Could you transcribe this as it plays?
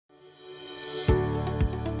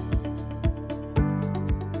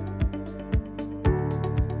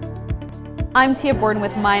I'm Tia Borden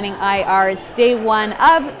with MiningIR. It's day one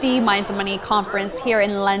of the Minds and Money conference here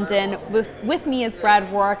in London. With me is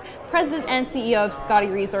Brad Rourke, President and CEO of Scottie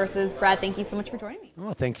Resources. Brad, thank you so much for joining me.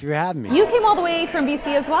 Oh, thank you for having me. You came all the way from BC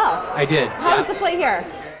as well. I did. How was the flight here?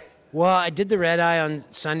 Well, I did the red eye on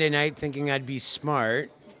Sunday night thinking I'd be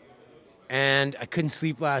smart, and I couldn't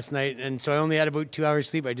sleep last night, and so I only had about 2 hours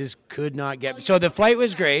sleep. I just could not get... So the flight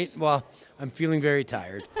was great. Well, I'm feeling very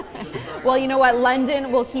tired. Well, you know what?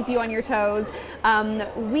 London will keep you on your toes.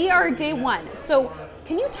 We are day one. So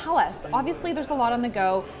can you tell us, obviously there's a lot on the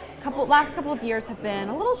go. Last couple of years have been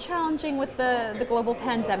a little challenging with the global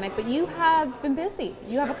pandemic, but you have been busy.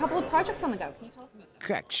 You have a couple of projects on the go. Can you tell us about that?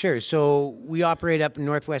 Correct, sure. So we operate up in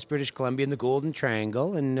northwest British Columbia in the Golden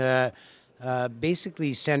Triangle, and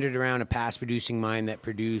basically centered around a past producing mine that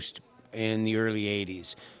produced in the early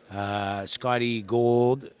 80s. Scottie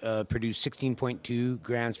Gold produced 16.2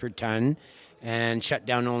 grams per ton and shut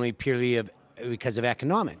down only purely because of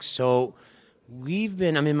economics. So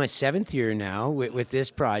I'm in my 7th year now with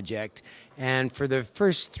this project, and for the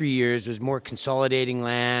first 3 years was more consolidating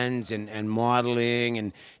lands and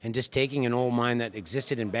modeling and just taking an old mine that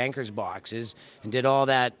existed in bankers' boxes and did all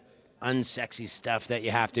that unsexy stuff that you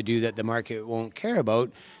have to do that the market won't care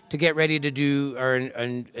about to get ready to do our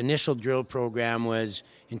initial drill program was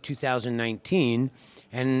in 2019,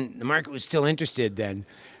 and the market was still interested then.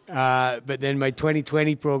 But then my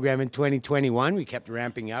 2020 program in 2021, we kept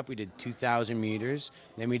ramping up. We did 2,000 meters,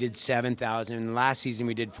 then we did 7,000, and last season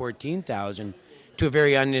we did 14,000 to a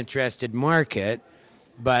very uninterested market.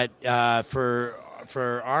 But for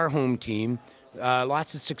our home team,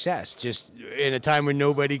 lots of success, just in a time when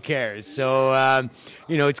nobody cares. So,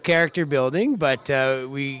 it's character building, but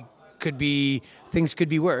things could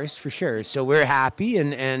be worse for sure. So we're happy,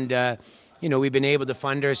 and we've been able to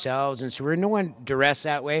fund ourselves, and so we're no one duress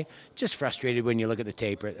that way, just frustrated when you look at the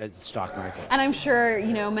tape at the stock market. And I'm sure,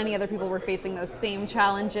 many other people were facing those same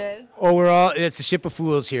challenges. Oh, it's a ship of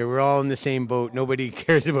fools here. We're all in the same boat. Nobody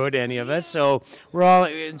cares about any of us. So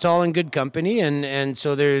it's all in good company, and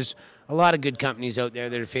so there's a lot of good companies out there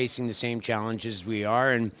that are facing the same challenges we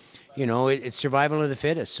are, and it's survival of the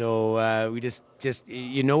fittest. So we just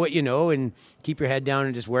you know what you know, and keep your head down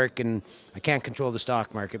and just work. And I can't control the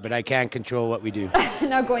stock market, but I can control what we do.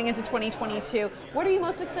 Now going into 2022, what are you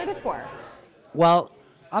most excited for? Well,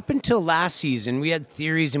 up until last season, we had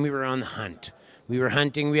theories and we were on the hunt. We were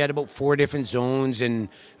hunting. We had about 4 different zones, and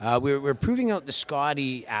we were proving out the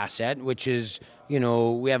Scottie asset, which is,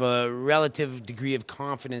 we have a relative degree of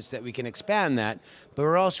confidence that we can expand that. But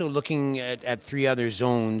we're also looking at 3 other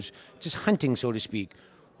zones, just hunting, so to speak.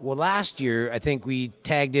 Well, last year, I think we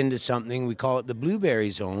tagged into something. We call it the Blueberry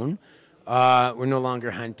Zone. We're no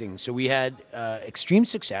longer hunting. So we had extreme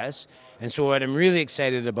success. And so what I'm really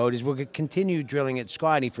excited about is we're going to continue drilling at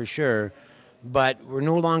Scottie for sure, but we're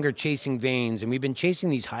no longer chasing veins, and we've been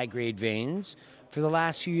chasing these high-grade veins for the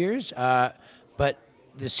last few years. But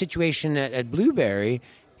the situation at Blueberry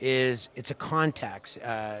is it's a contact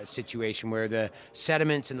situation where the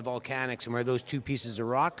sediments and the volcanics and where those 2 pieces of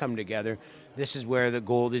rock come together. This is where the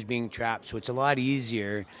gold is being trapped, so it's a lot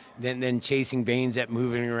easier than chasing veins that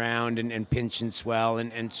moving around and pinch and swell.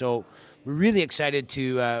 And so we're really excited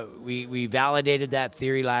to we validated that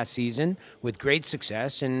theory last season with great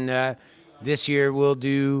success, and this year we'll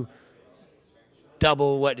do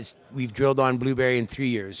double what we've drilled on Blueberry in 3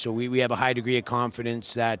 years. So we have a high degree of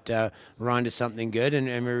confidence that we're onto something good,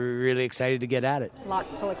 and we're really excited to get at it.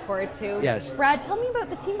 Lots to look forward to. Yes. Brad, tell me about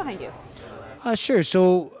the team behind you. Sure.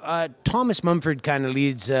 So Thomas Mumford kind of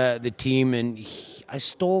leads the team, and I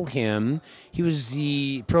stole him. He was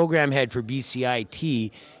the program head for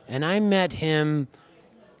BCIT, and I met him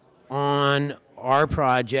on our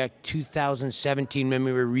project 2017 when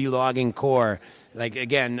we were relogging core, like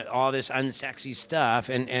again all this unsexy stuff,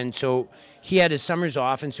 and so he had his summers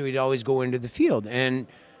off, and so he'd always go into the field, and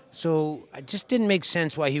so it just didn't make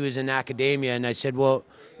sense why he was in academia. And I said, well,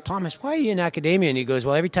 Thomas, why are you in academia? And he goes,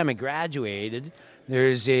 well, every time I graduated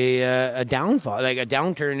there's a downfall, like a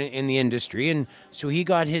downturn in the industry, and so he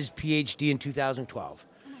got his PhD in 2012.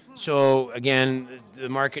 So again, the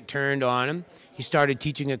market turned on him. He started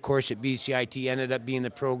teaching a course at BCIT, ended up being the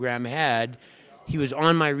program head. He was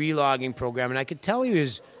on my relogging program, and I could tell he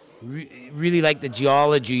was really liked the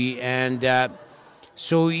geology, and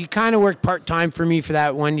so he kind of worked part-time for me for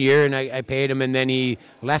that 1 year, and I paid him, and then he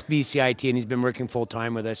left BCIT, and he's been working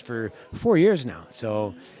full-time with us for 4 years now.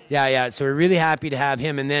 So yeah, so we're really happy to have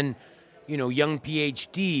him. And then, young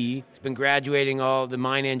PhD, has been graduating all the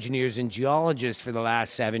mine engineers and geologists for the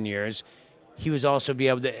last 7 years. He was also be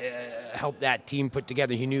able to help that team put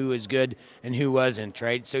together. He knew who was good and who wasn't,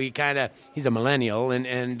 right? So he's a millennial,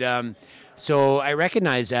 and So I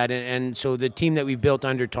recognize that, and so the team that we built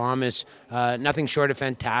under Thomas, nothing short of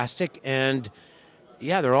fantastic, and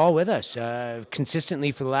yeah, they're all with us consistently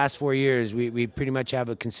for the last 4 years. We pretty much have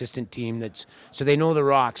a consistent team so they know the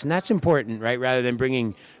rocks, and that's important, right? Rather than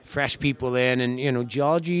bringing fresh people in, and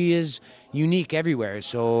geology is unique everywhere.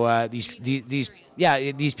 So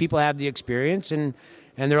these people have the experience, and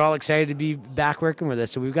they're all excited to be back working with us.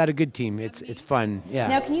 So we've got a good team. It's fun. Yeah.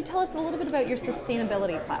 Now, can you tell us a little bit about your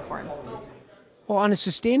sustainability platform? Well, on the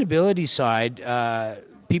sustainability side,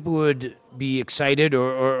 people would be excited,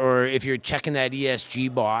 or if you're checking that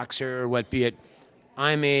ESG box or what be it,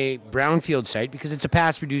 I'm a brownfield site because it's a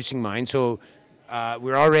past producing mine. So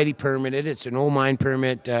we're already permitted. It's an old mine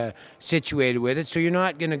permit situated with it. So you're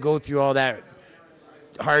not going to go through all that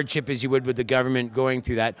hardship as you would with the government going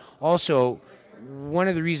through that. Also, one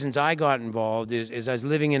of the reasons I got involved is I was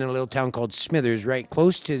living in a little town called Smithers, right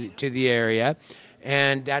close to the area.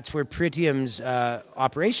 And that's where Pritium's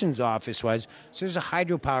operations office was. So there's a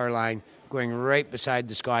hydropower line going right beside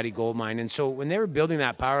the Scottie gold mine. And so when they were building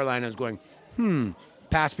that power line, I was going,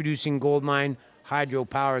 past producing gold mine,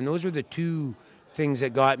 hydropower. And those were the two things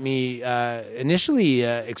that got me initially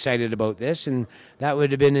excited about this. And that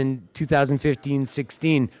would have been in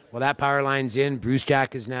 2015-16. Well, that power line's in. Bruce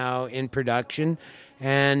Jack is now in production.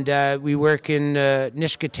 And we work in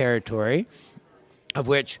Nisga'a territory, of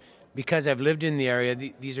which, because I've lived in the area,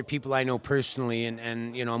 these are people I know personally, and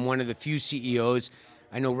I'm one of the few CEOs.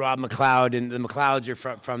 I know Rob McLeod, and the McLeods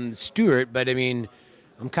are from Stewart, but I mean,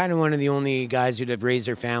 I'm kind of one of the only guys who'd have raised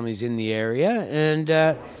their families in the area, and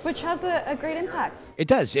which has a great impact. It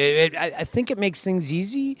does. I think it makes things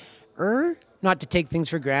easier, not to take things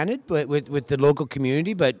for granted, but with the local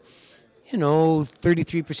community, but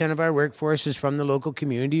 33% of our workforce is from the local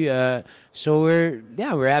community. So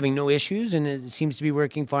we're having no issues, and it seems to be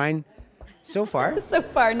working fine so far. So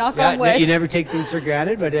far, knock on wood. You never take things for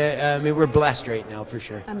granted, but we're blessed right now for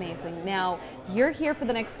sure. Amazing. Now, you're here for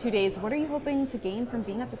the next 2 days. What are you hoping to gain from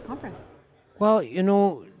being at this conference? Well,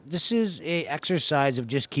 this is an exercise of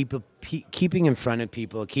just keeping in front of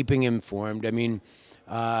people, keeping informed. I mean,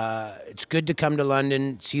 it's good to come to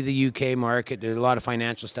London, see the UK market. There's a lot of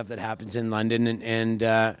financial stuff that happens in London, and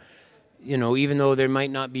even though there might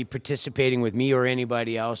not be participating with me or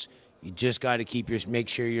anybody else, you just got to make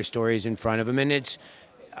sure your story is in front of them. And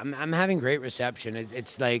I'm having great reception.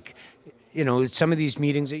 It's like, some of these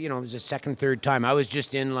meetings, it was the second, third time. I was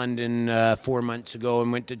just in London 4 months ago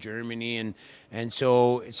and went to Germany, and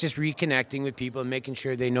so it's just reconnecting with people and making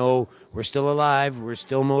sure they know we're still alive, we're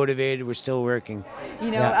still motivated, we're still working.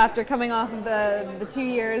 After coming off of the 2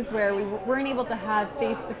 years where we weren't able to have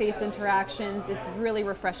face-to-face interactions, it's really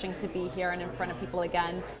refreshing to be here and in front of people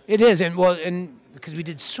again. It is, and because we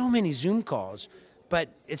did so many Zoom calls. But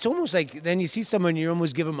it's almost like then you see someone, you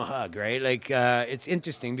almost give them a hug, right? Like it's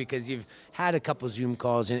interesting because you've had a couple Zoom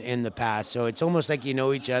calls in the past, so it's almost like you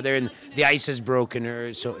know each other and the ice is broken,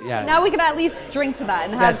 or so. Yeah. Now we can at least drink to that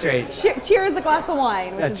and have That's right. Cheers a glass of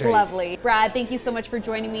wine, which That's is right. lovely. Brad, thank you so much for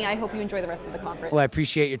joining me. I hope you enjoy the rest of the conference. Well, I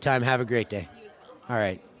appreciate your time. Have a great day. All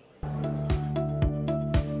right.